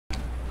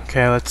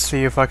Okay, let's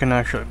see if I can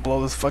actually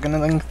blow this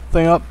fucking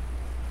thing up.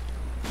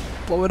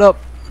 Blow it up.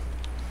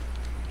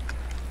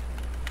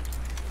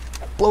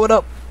 Blow it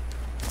up.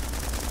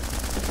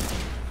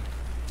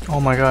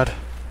 Oh my god.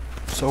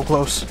 So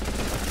close.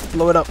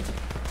 Blow it up.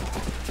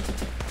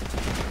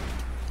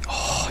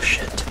 Oh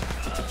shit.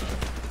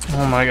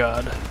 Oh my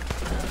god.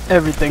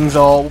 Everything's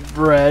all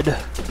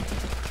red.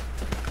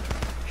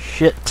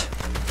 Shit.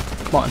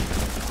 Come on.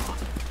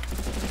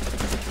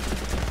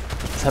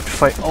 Let's have to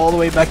fight all the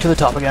way back to the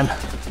top again.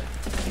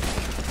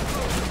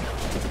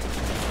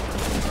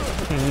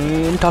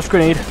 And toss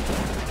grenade.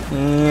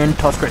 And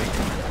toss grenade.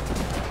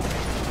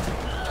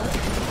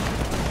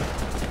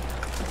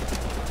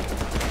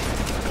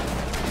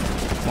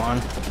 Come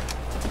on.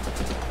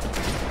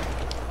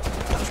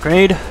 Toss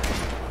grenade.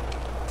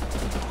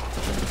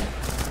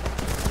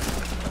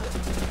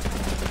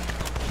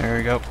 There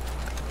we go.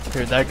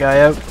 Cleared that guy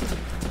out.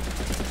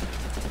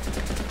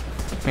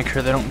 Make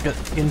sure they don't get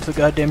into the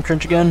goddamn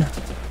trench again.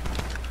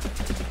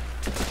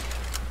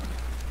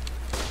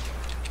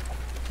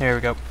 There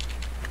we go.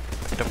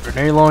 Picked up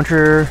grenade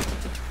launcher.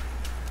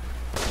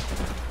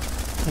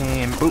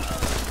 And boop.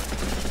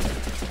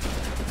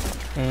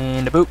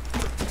 And a boop.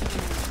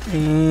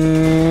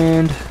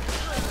 And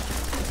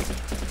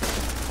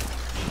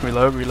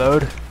reload,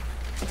 reload.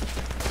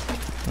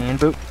 And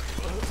boop.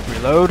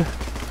 Reload.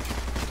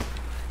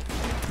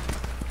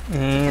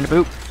 And a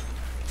boop.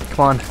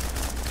 Come on.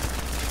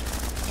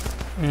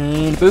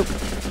 And a boop.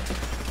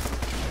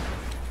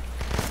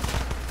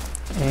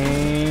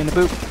 And a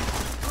boop.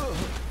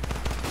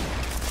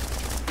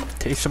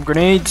 Take some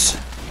grenades.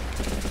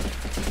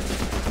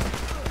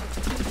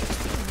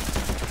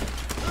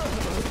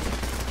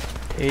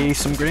 Take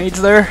some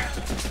grenades there.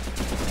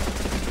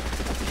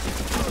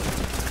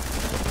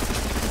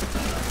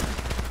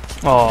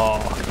 Oh,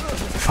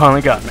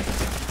 finally got me.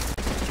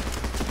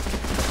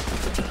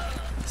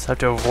 Just have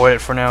to avoid it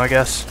for now, I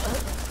guess.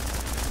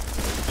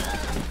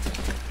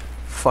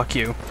 Fuck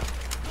you.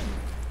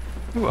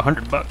 Ooh,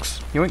 $100.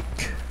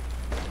 Yoink.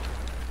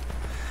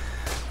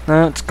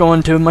 That's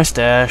going to my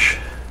stash,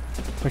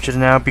 which is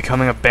now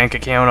becoming a bank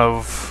account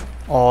of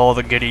all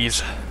the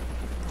goodies.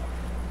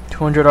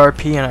 200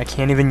 RP and I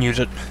can't even use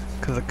it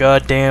because the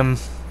goddamn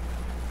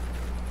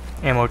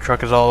ammo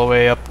truck is all the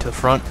way up to the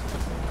front.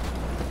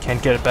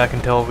 Can't get it back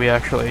until we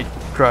actually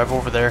drive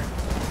over there.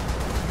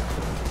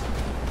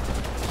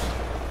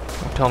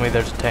 Don't tell me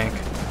there's a tank.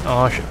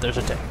 Oh shit, there's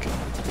a tank.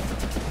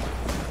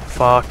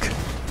 Fuck.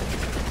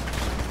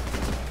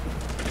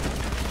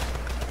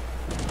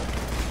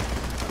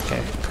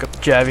 Okay, pick up the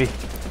javy.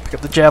 Pick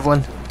up the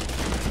javelin.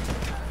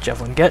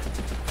 Javelin get.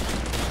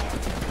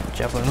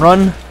 Javelin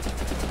run.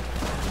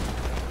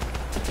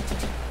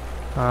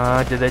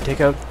 Did they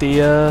take out the,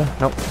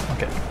 nope,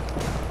 okay.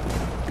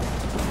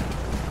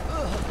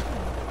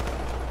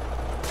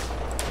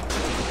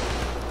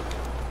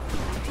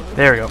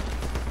 There we go.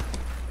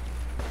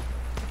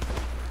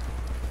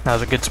 That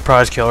was a good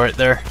surprise kill right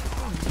there.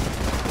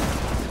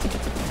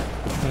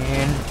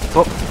 And,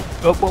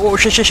 oh,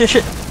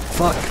 shit.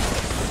 Fuck.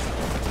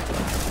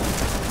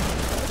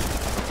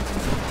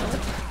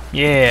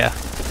 Yeah.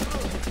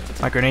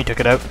 My grenade took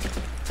it out.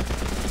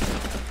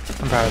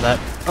 I'm proud of that.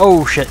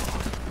 Oh, shit.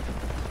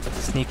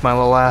 Sneak my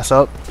little ass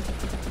up.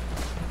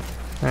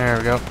 There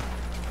we go.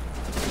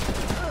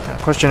 Now,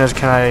 the question is,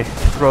 can I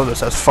throw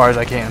this as far as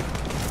I can?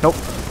 Nope.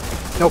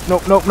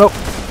 Nope.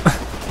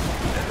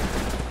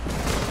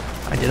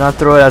 I did not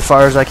throw it as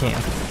far as I can.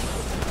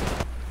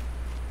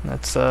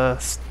 Let's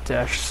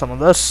stash some of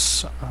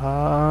this.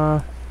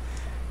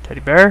 Teddy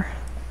bear.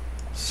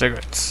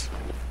 Cigarettes.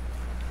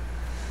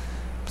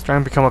 I'm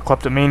starting to become a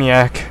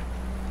kleptomaniac.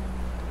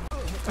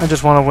 I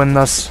just want to win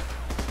this.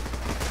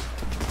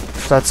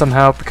 If that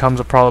somehow becomes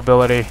a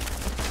probability,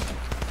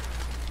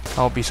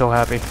 I'll be so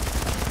happy.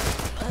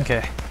 Okay.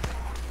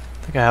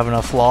 I think I have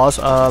enough flaws.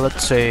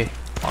 Let's see.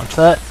 Launch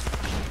that.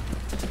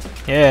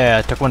 Yeah,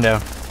 I took one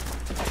down.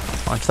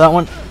 Launch that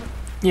one.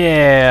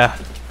 Yeah,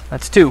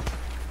 that's 2.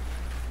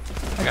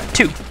 I got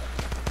 2.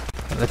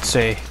 Let's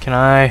see. Can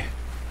I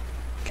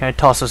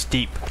toss this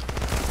deep?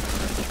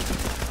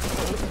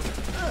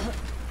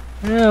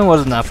 Yeah, it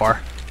wasn't that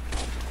far.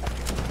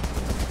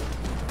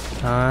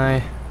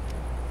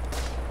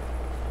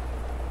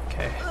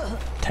 Okay,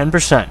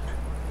 10%.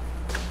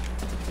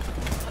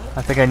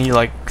 I think I need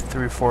like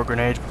 3 or 4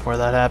 grenades before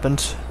that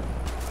happens.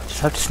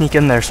 Just have to sneak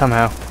in there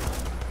somehow.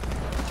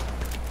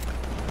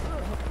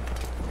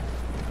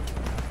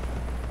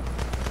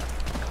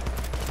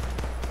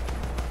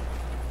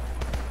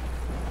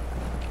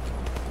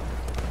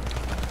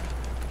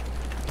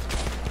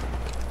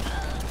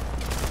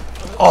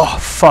 Oh,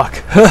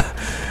 fuck.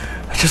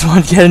 I just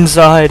want to get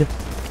inside.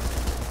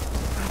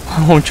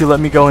 Why won't you let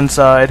me go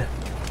inside?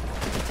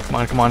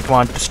 Come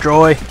on.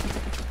 Destroy.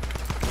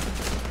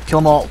 Kill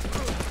them all.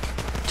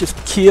 Just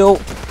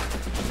kill.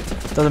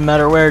 Doesn't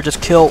matter where,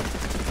 just kill.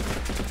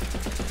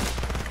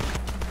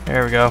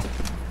 There we go.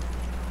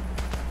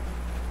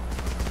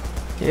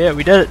 Yeah,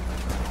 we did it.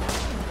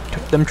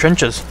 Took them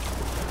trenches.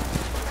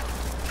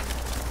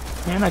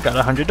 And I got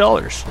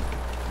 $100.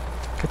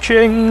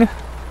 Ka-ching!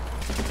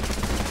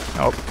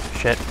 Oh,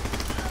 shit.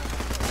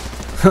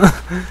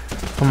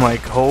 I'm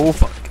like, oh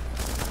fuck.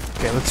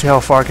 Okay, let's see how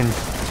far I can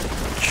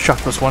chuck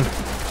this one.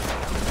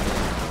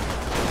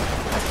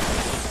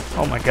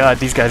 Oh my god,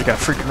 these guys got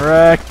freaking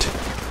wrecked.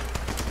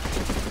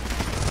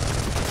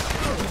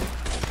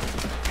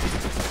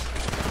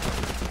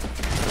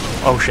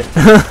 Oh shit.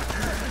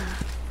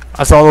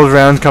 I saw those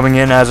rounds coming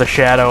in as a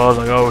shadow. I was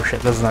like, oh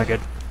shit, this is not good.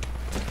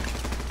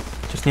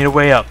 Just need a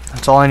way up.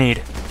 That's all I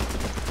need.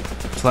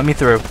 Just let me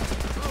through.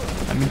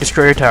 Let me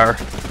destroy your tower.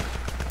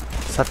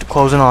 Just have to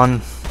close in on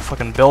the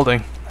fucking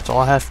building. That's all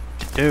I have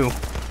to do.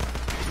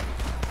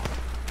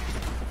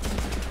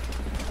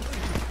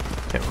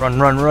 Okay, run,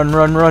 run, run,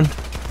 run, run.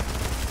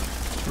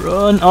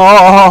 Run!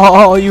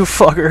 Oh, you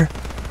fucker.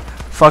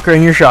 Fucker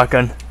in your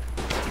shotgun.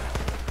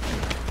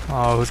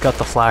 Oh, who's got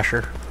the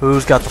flasher?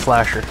 Who's got the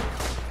flasher?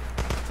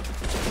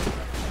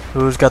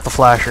 Who's got the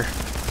flasher?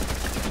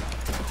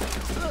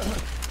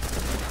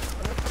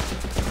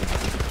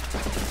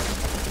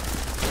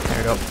 There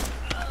we go.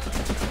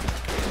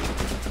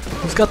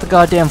 Who's got the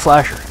goddamn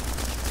flasher?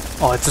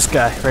 Oh, it's this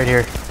guy right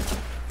here.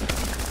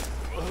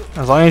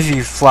 As long as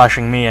he's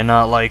flashing me and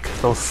not like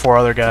those 4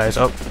 other guys.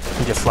 Oh,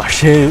 he just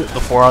flashed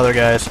the 4 other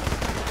guys.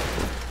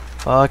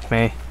 Fuck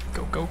me.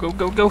 Go, go, go,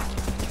 go, go.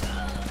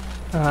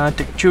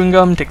 Take the chewing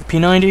gum, take the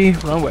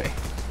P90, run away.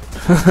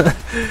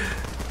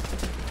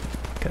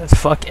 Cause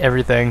fuck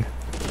everything.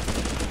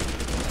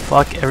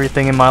 Fuck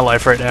everything in my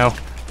life right now.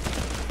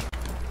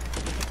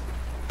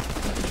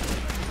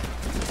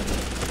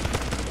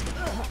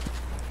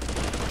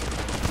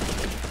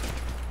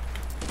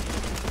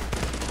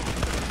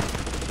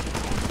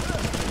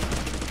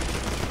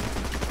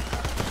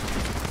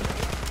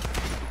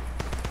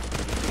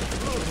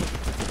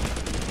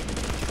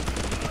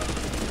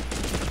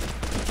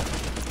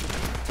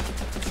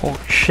 Holy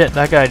shit,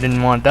 that guy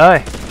didn't want to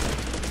die.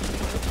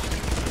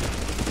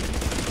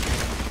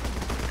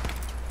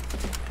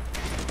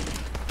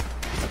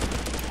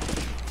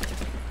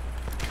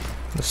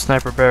 The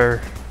sniper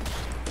bear.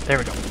 There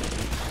we go.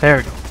 There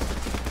we go.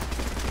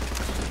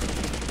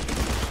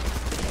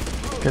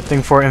 Good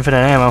thing for infinite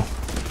ammo.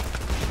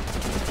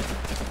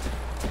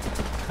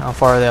 How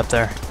far are they up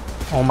there?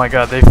 Oh my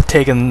god, they've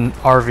taken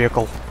our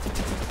vehicle.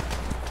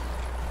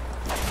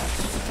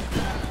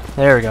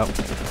 There we go.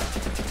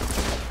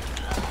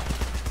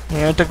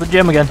 Yeah, I took the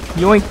gem again.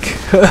 Yoink!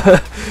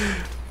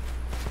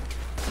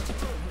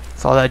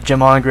 Saw that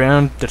gem on the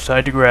ground,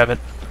 decided to grab it.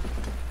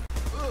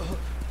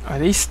 Are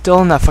they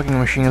still in that fucking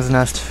machine gun's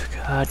nest?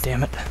 God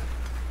damn it.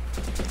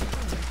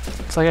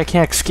 It's like I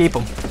can't escape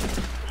them.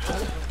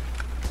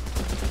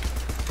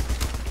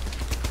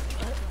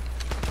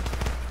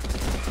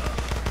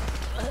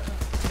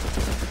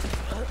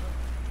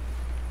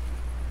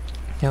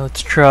 Yeah,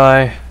 let's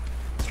try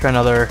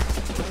another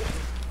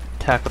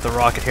attack with the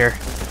rocket here.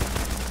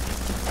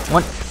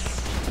 1.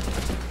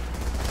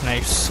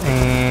 Nice.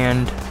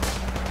 And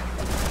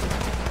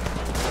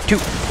 2.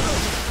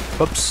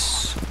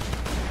 Whoops.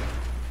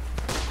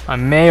 I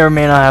may or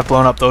may not have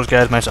blown up those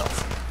guys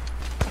myself.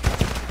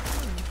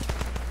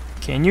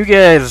 Can you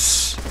guys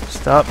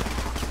stop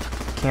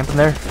camping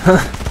there?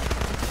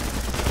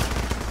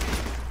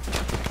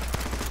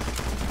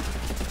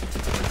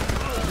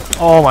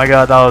 Oh my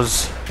god, that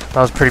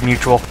was pretty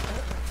mutual.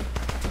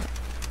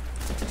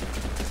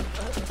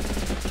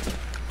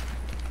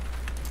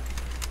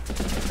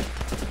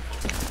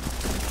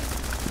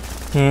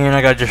 And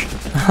I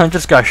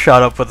just got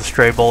shot up with a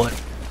stray bullet.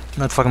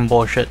 That's fucking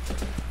bullshit.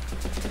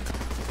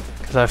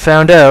 Because I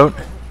found out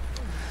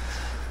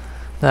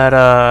that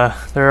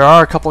there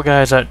are a couple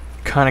guys that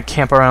kind of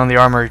camp around the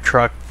armory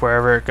truck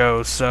wherever it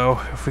goes.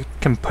 So if we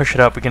can push it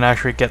up, we can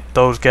actually get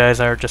those guys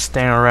that are just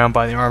standing around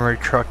by the armory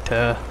truck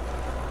to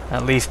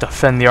at least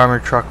defend the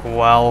armory truck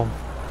while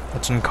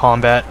it's in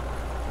combat,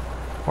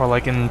 or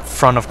like in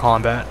front of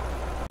combat.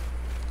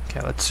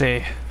 Okay, let's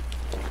see.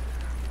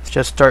 Let's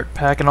just start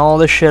packing all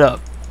this shit up.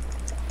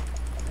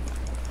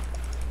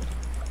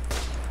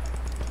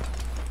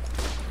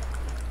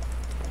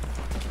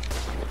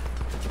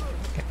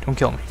 Okay, don't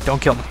kill me.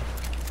 Don't kill me.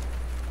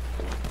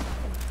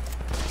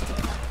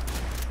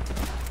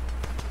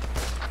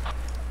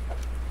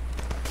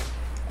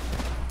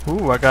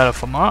 Ooh, I got a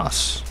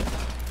FAMAS.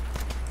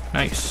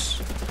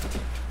 Nice.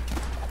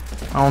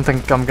 I don't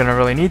think I'm gonna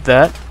really need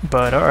that,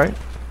 but alright.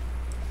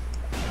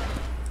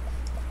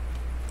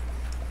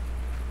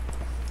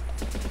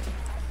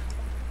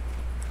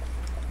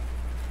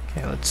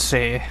 Okay, let's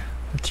see.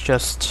 Let's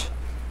just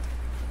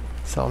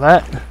sell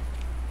that.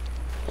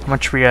 How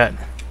much we got?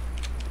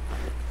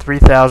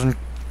 3,000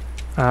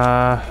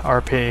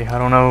 RP. I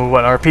don't know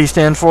what RP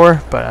stands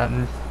for, but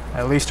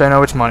at least I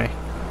know it's money.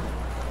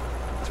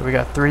 So we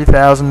got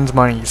 3,000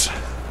 monies.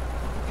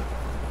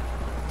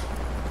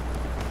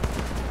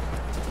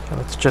 Okay,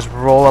 let's just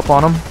roll up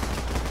on them.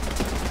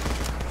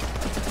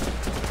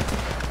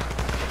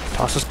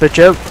 Toss this bitch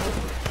out.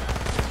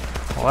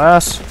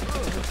 Alas.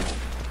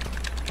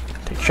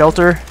 Take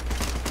shelter.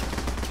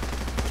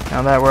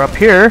 Now that we're up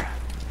here.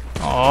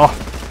 Oh,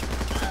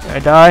 did I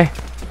die?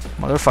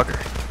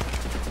 Motherfucker.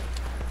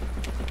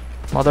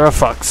 Mother of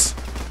fucks.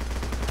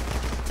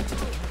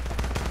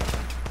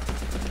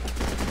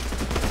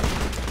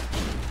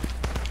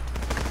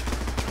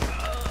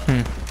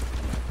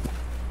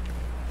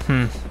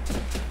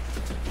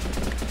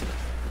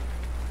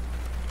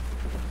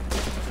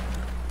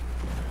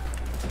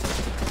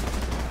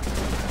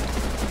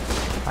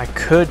 I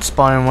could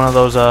spawn in one of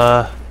those,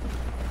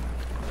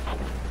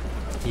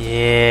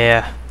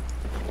 yeah.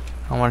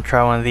 I want to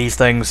try one of these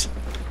things.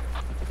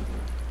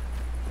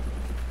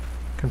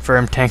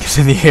 Confirm tank is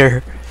in the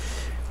air.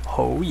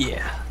 Oh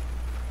yeah.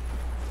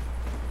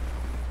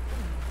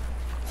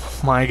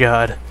 My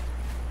god.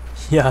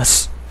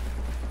 Yes.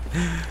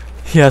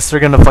 Yes, they're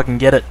gonna fucking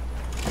get it.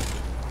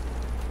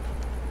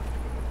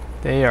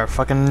 They are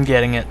fucking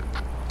getting it.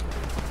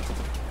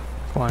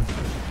 Come on.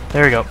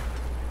 There we go.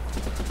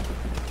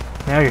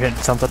 Now you're hitting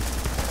something.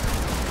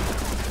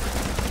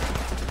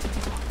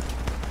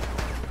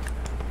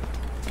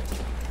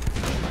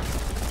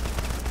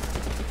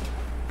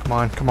 Come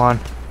on, come on.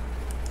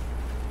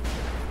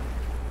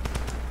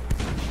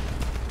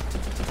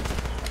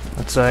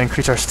 Let's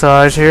increase our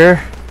size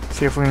here.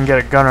 See if we can get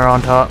a gunner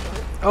on top.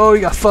 Oh,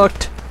 you got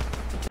fucked.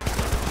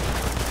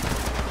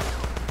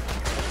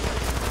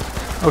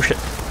 Oh shit.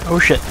 Oh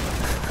shit.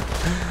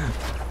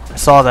 I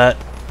saw that.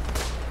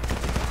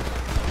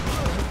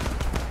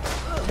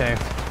 Okay.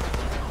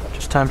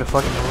 Just time to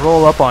fucking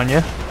roll up on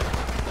you.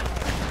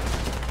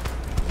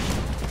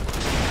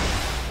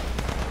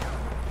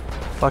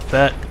 Fuck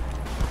that.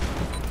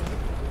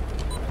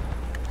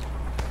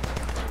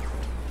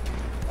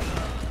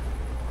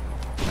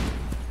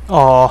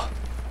 Aw.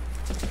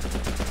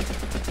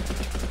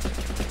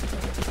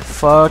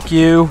 Fuck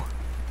you.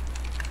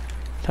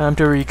 Time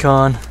to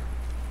recon.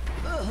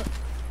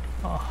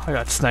 Oh, I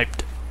got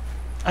sniped.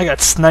 I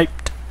got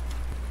sniped.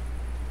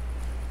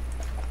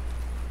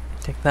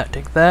 Take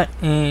that,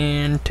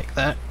 and take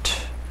that.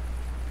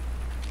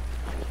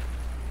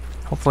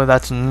 Hopefully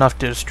that's enough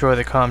to destroy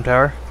the comm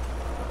tower.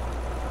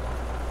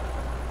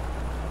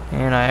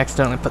 And I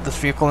accidentally put this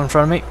vehicle in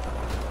front of me.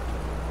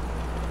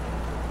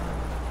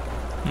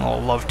 Oh,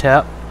 love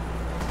tap.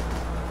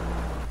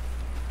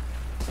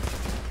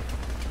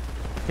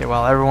 Okay,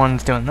 while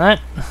everyone's doing that,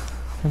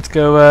 let's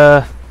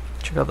go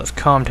check out this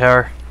comm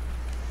tower.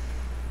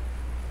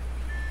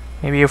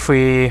 Maybe if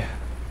we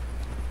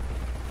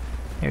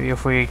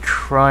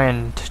try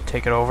and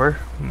take it over,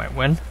 we might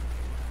win.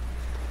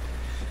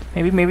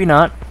 Maybe, maybe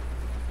not.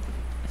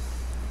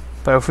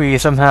 But if we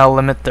somehow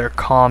limit their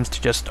comms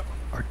to just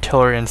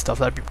artillery and stuff,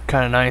 that'd be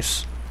kind of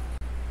nice.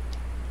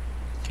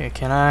 Okay,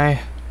 can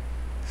I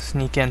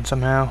sneak in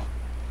somehow?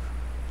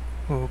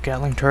 Ooh,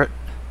 Gatling turret.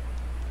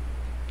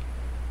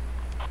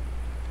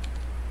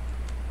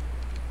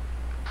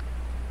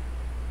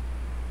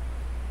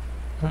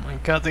 Oh my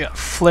god, they got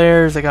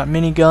flares, they got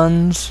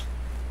miniguns.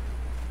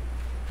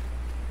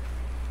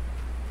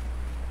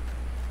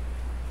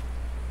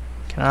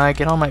 Can I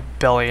get on my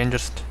belly and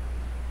just...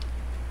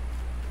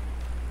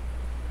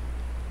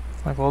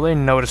 like, will they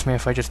notice me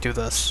if I just do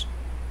this?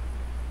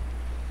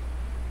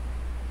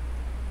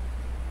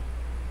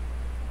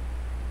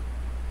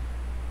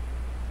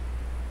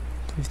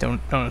 Please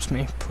don't notice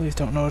me. Please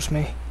don't notice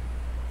me.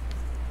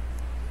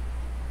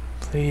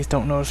 Please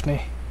don't notice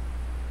me.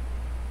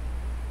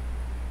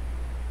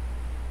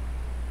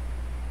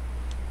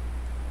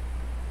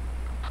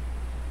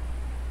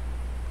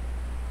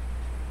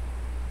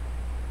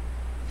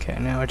 Okay,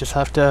 now I just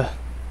have to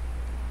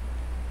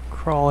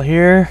crawl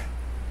here.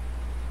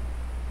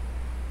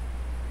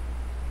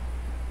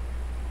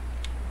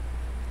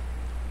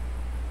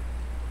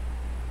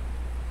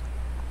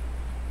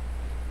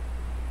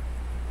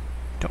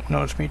 Don't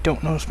notice me,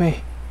 don't notice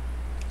me.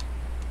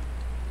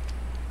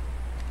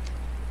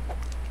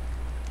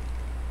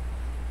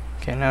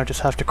 Okay, now I just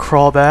have to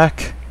crawl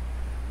back.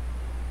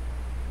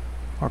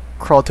 Or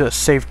crawl to a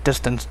safe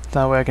distance,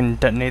 that way I can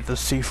detonate the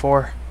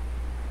C4.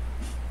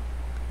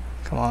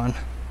 Come on.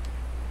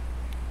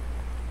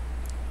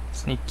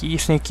 Sneaky,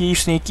 sneaky,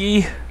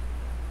 sneaky.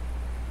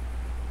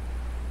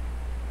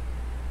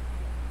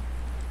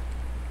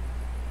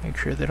 Make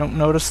sure they don't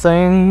notice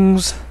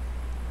things.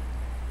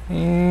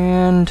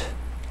 And...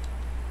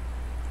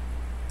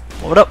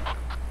 blow it up.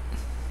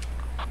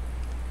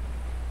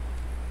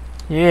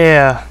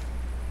 Yeah.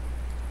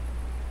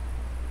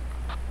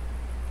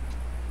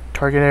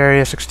 Target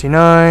area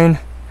 69.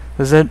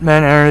 The Zit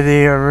men enter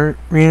the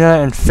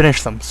arena and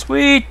finish them.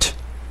 Sweet!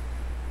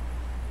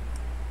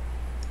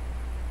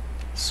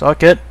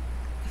 Suck it.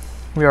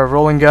 We are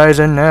rolling guys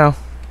in now.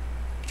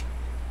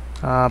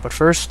 But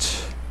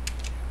first...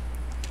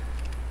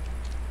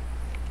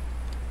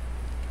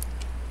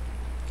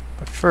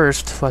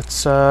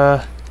 let's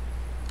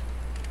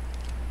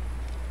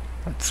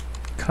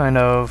kind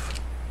of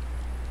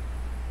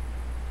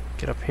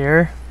get up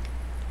here.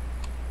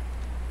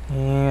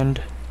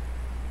 And...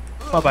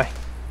 bye-bye.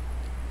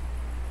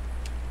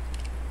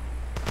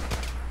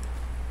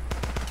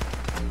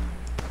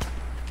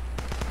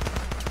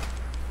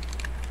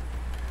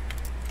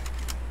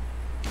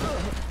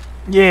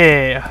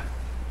 Yeah,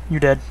 you're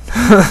dead.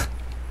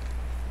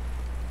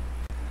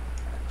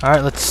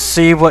 Alright, let's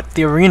see what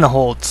the arena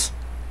holds.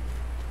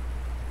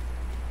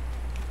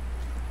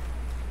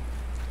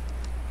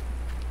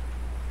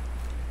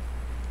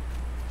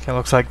 Okay,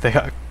 looks like they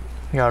got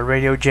a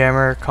radio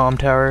jammer, comm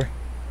tower.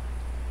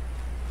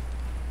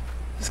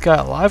 Is this guy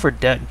alive or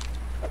dead?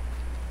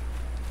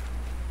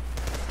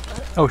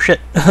 Oh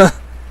shit.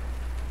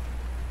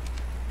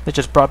 They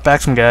just brought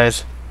back some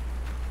guys.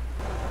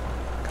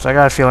 Cause I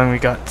got a feeling we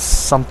got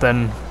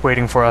something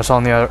waiting for us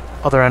on the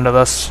other end of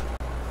this.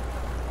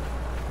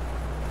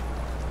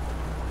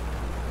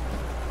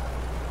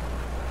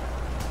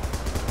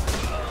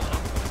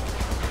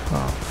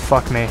 Oh,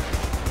 fuck me.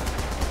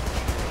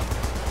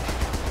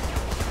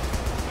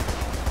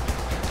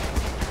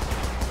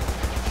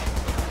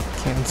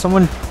 Can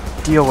someone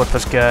deal with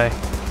this guy?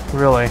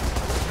 Really?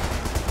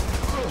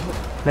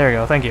 There you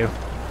go, thank you.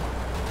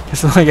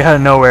 Just like out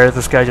of nowhere,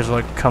 this guy just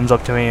like comes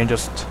up to me and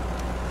just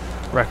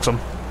wrecks him.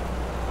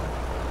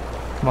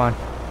 Come on.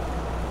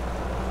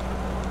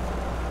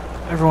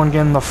 Everyone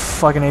get in the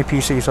fucking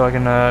APC so I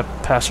can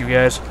pass you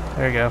guys.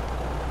 There you go.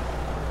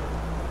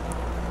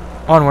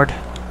 Onward.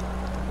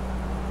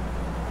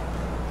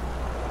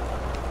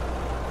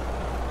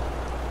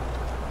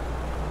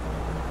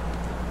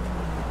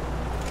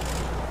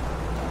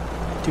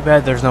 Too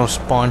bad there's no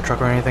spawn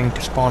truck or anything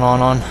to spawn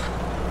on.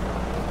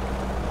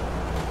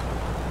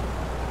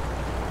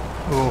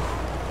 Ooh.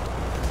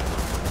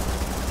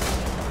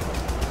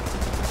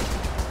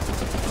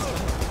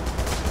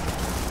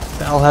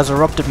 Battle has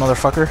erupted,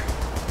 motherfucker.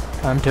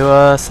 Time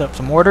to set up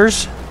some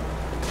orders.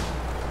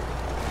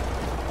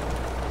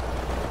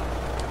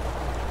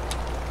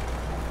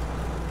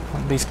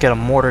 At least get a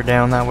mortar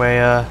down, that way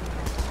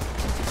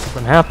if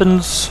something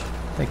happens,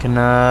 they can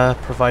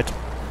provide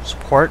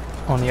support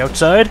on the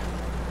outside.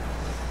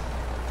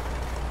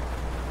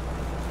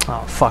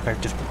 Oh fuck, I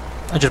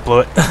just blew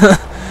it.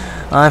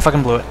 I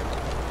fucking blew it.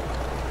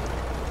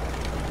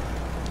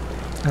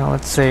 Now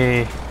let's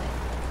see.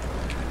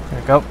 There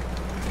we go.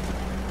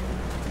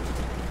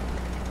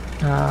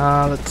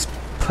 Let's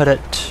put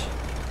it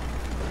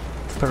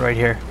right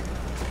here.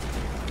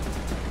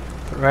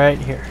 Put it right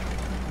here.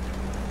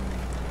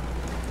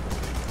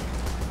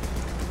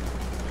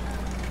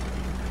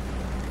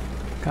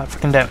 God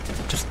freaking damn it.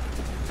 Just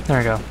there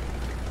we go.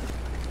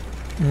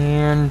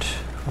 And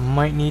I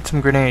might need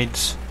some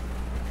grenades.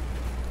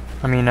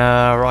 I mean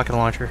rocket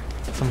launcher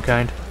of some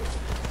kind.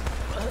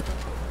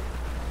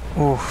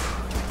 Oof.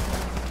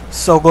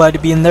 So glad to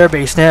be in their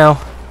base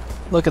now.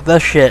 Look at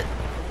this shit.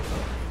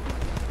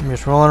 I'm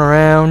just rolling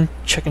around,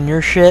 checking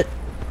your shit.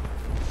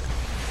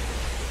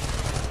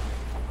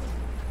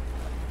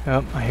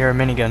 Oh, I hear a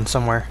minigun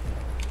somewhere.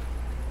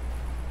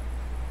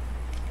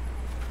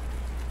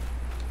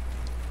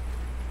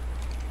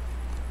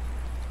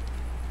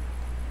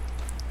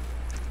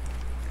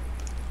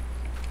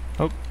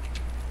 Oh.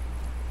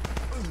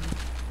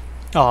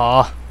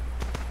 Aw.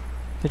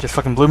 They just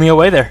fucking blew me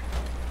away there.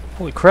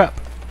 Holy crap.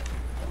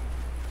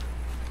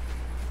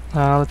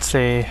 Let's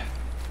see.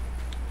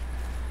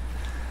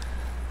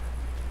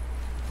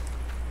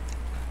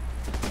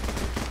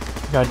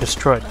 Gotta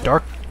destroy a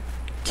dark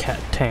cat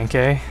tank,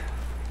 eh?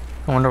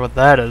 I wonder what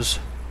that is.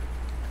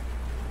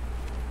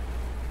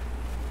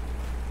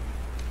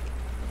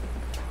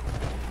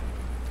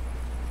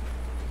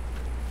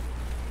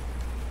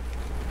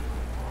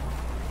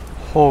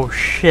 Oh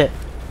shit.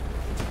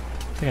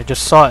 I think I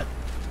just saw it.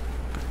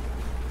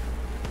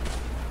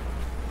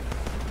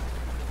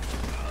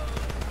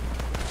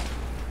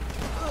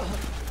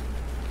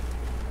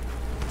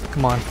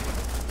 Come on.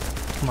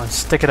 Come on,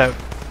 stick it out.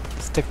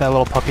 Stick that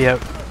little puppy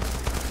out.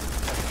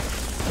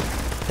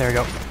 There we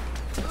go.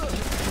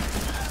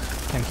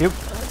 Thank you.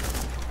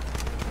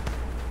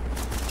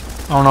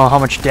 I don't know how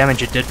much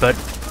damage it did, but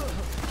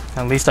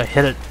at least I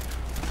hit it.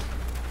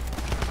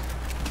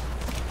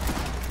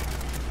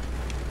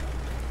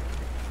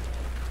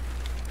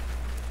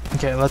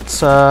 Okay, let's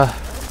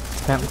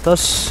vent with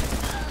this.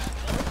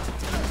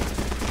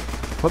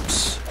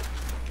 Whoops.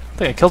 I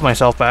think I killed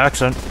myself by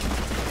accident.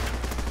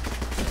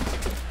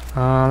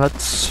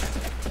 Let's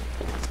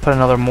put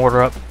another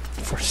mortar up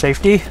for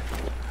safety.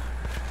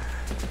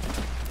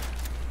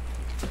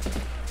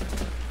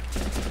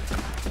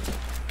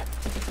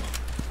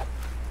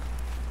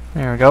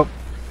 There we go.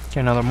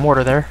 Get another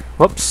mortar there.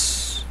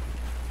 Whoops.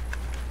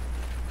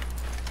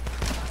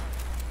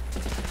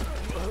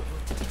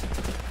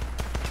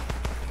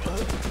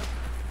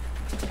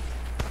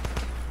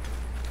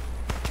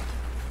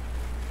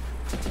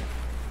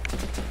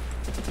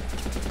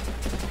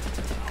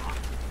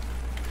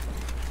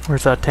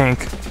 Where's that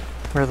tank?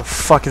 Where the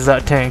fuck is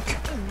that tank?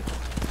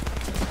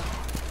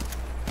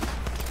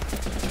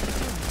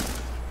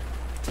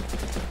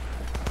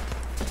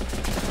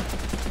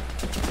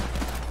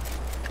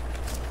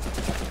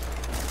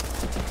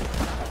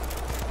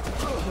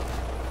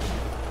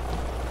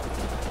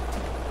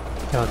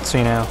 Okay, let's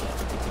see now.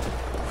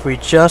 If we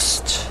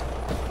just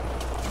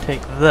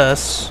take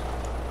this...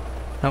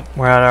 Nope,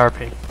 we're out of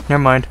RP.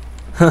 Never mind.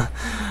 I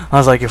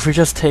was like, if we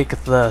just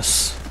take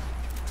this...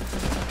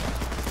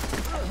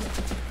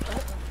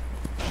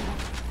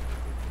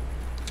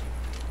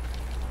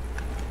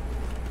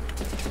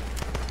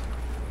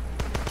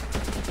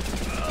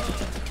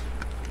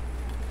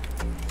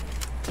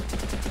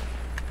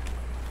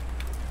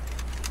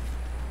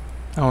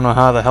 I don't know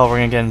how the hell we're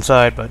gonna get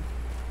inside, but...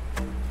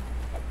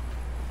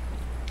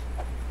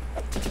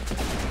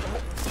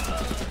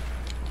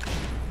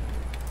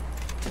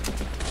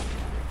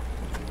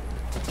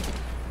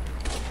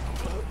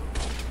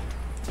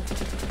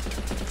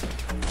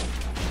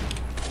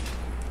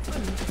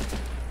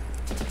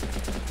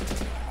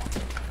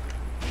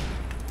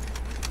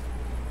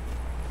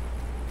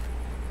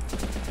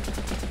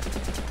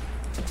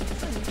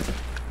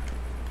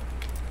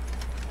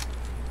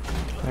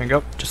 There you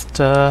go. Just,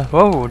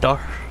 whoa, dog.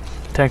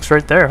 Tank's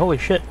right there. Holy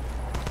shit.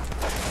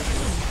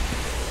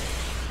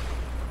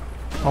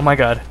 Oh my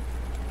god.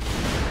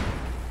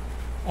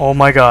 Oh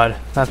my god.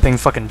 That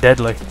thing's fucking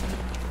deadly.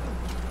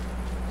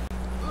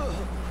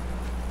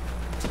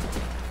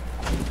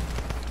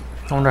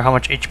 I wonder how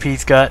much HP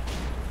he's got.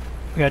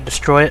 We gotta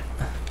destroy it.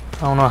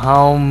 I don't know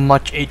how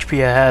much HP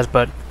it has,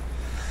 but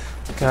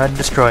gotta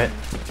destroy it.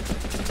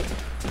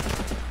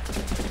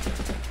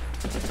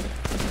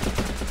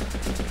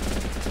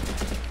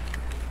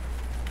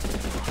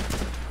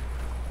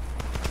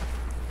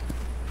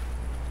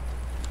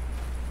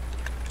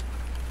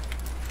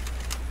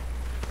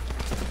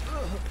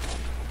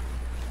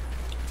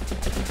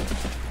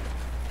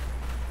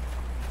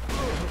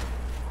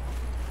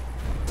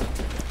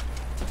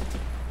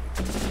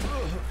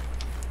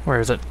 Where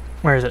is it?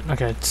 Where is it?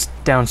 Okay, it's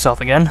down south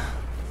again.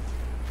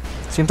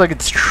 Seems like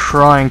it's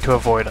trying to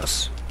avoid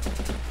us.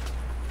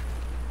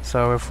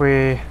 So if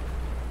we...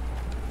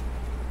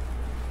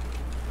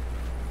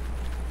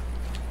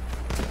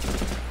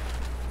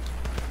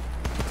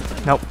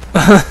 Nope.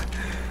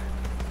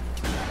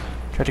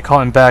 Tried to call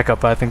him back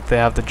up, but I think they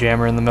have the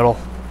jammer in the middle.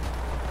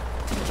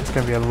 It's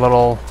gonna be a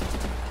little...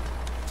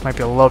 Might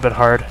be a little bit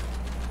hard.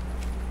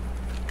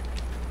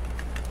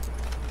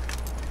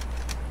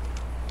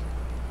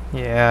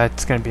 Yeah,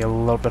 it's gonna be a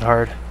little bit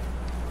hard.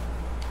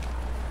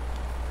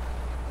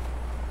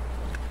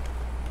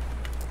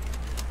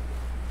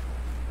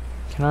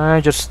 Can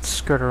I just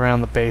skirt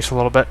around the base a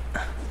little bit?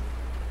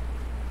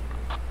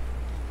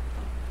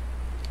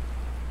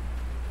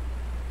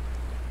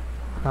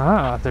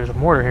 Ah, there's a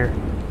mortar here.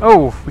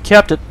 Oh, we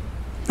capped it.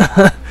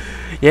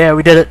 Yeah,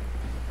 we did it.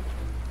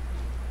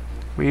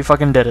 We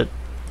fucking did it.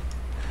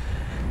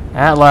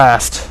 At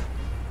last.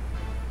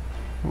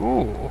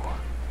 Ooh.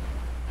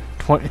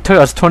 It took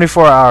us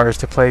 24 hours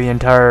to play the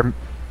entire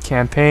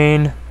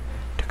campaign. It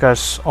took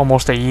us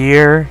almost a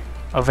year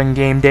of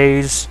in-game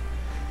days.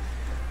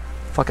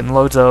 Fucking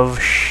loads of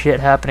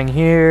shit happening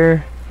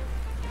here.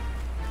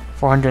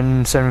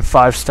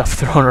 475 stuff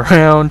thrown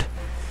around.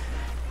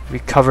 We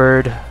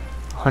covered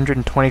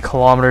 120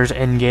 kilometers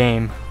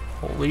in-game.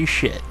 Holy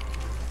shit.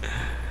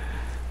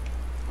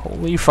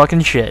 Holy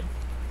fucking shit.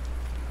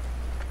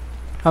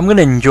 I'm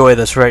gonna enjoy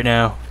this right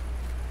now.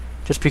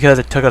 Just because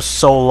it took us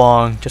so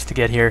long just to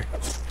get here.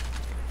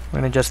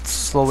 We're gonna just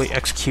slowly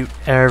execute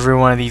every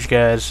one of these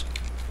guys.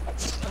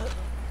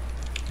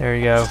 There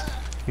you go.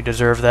 You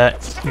deserve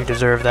that. You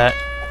deserve that.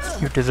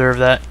 You deserve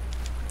that.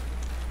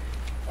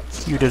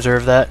 You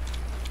deserve that.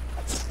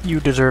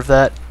 You deserve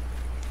that.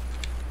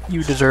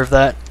 You deserve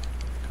that.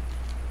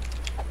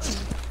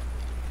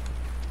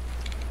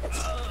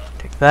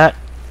 Take that.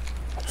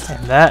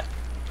 And that.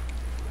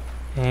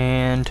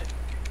 And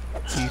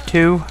you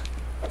too.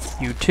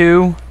 You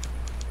too.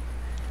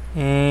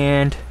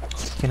 And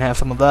you can have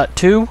some of that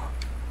too.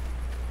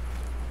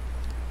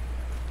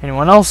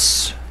 Anyone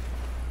else?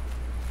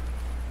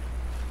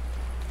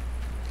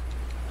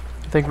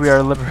 I think we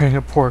are liberating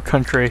a poor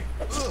country.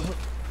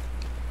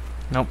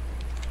 Nope.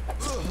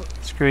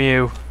 Screw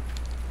you.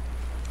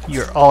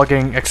 You're all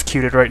getting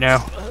executed right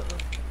now.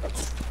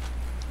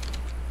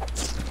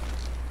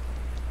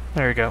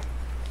 There you go.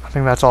 I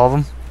think that's all of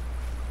them.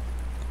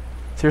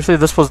 Seriously,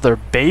 this was their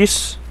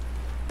base?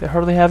 They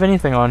hardly have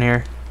anything on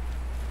here.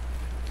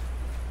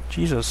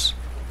 Jesus.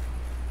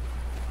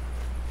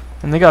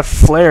 And they got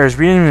flares.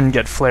 We didn't even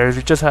get flares.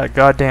 We just had a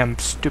goddamn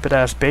stupid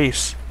ass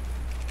base.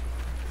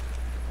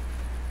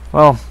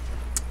 Well,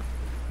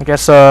 I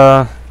guess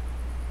we'll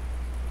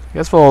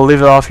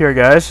leave it off here,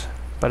 guys.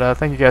 But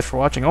thank you guys for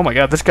watching. Oh my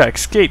god, this guy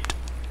escaped.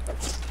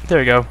 There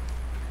you go.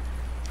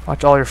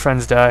 Watch all your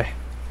friends die.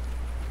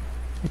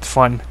 It's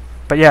fun.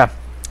 But yeah,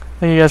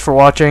 thank you guys for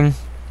watching.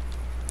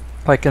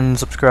 Like and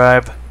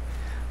subscribe.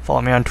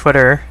 Follow me on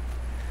Twitter.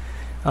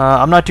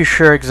 I'm not too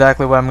sure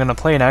exactly what I'm going to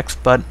play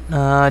next, but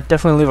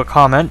definitely leave a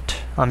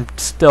comment. I'm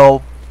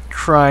still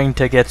trying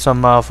to get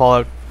some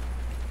Fallout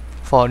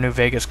New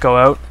Vegas go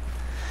out.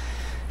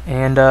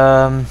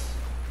 And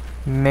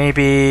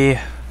maybe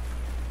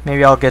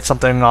I'll get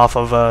something off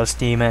of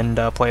Steam and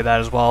play that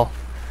as well.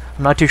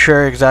 I'm not too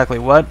sure exactly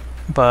what,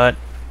 but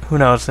who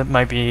knows, it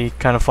might be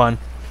kind of fun.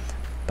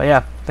 But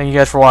yeah, thank you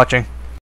guys for watching.